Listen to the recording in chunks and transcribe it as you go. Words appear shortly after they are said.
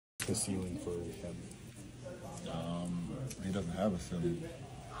the ceiling for him? He doesn't have a ceiling.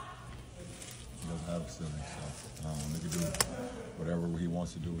 He doesn't have a ceiling, so he can do whatever he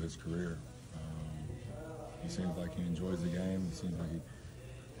wants to do with his career. He seems like he enjoys the game. He seems like he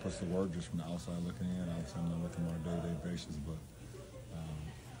puts the work just from the outside looking in. Obviously, I'm not looking on a day-to-day basis, but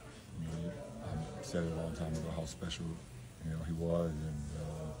you know, I said it a long time ago how special he was, and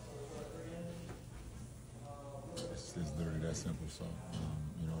it's literally that simple. So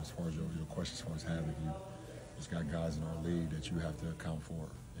as far as your question, as far as Havoc, you just got guys in our league that you have to account for.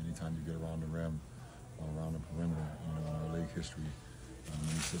 Anytime you get around the rim or around the perimeter, in our league history,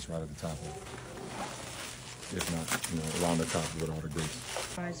 he sits right at the top of it. If not, around the top with all the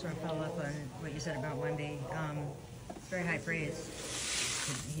greats. I just want to follow up on what you said about Wemby. Very high praise.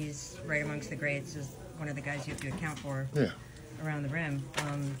 He's right amongst the greats as one of the guys you have to account for around the rim.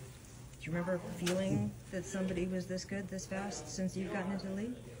 Do you remember feeling that somebody was this good, this fast, since you've gotten into the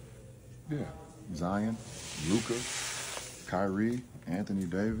league? Yeah. Zion, Luka, Kyrie, Anthony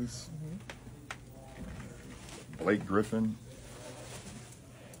Davis, Blake Griffin,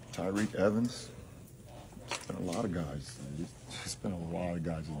 Tyreek Evans. It's been a lot of guys. It's been a lot of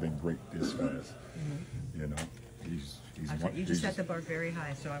guys who've been great this fast. You just set the bar very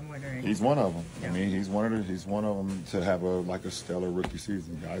high, so I'm wondering. He's one of them. Yeah. I mean, he's one of them to have a stellar rookie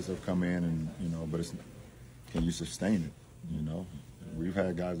season. Guys have come in and but can you sustain it? We've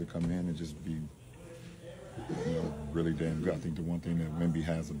had guys that come in and just be really damn good. I think the one thing that Wemby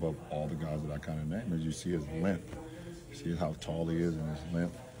has above all the guys that I kind of named is you see his length. You see how tall he is and his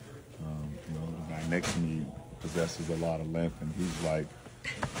length. The guy next to me possesses a lot of length, and he's like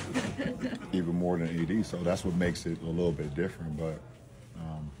even more than AD. So that's what makes it a little bit different. But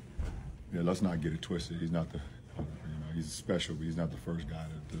let's not get it twisted. He's not he's special, but he's not the first guy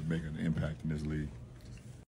to make an impact in this league.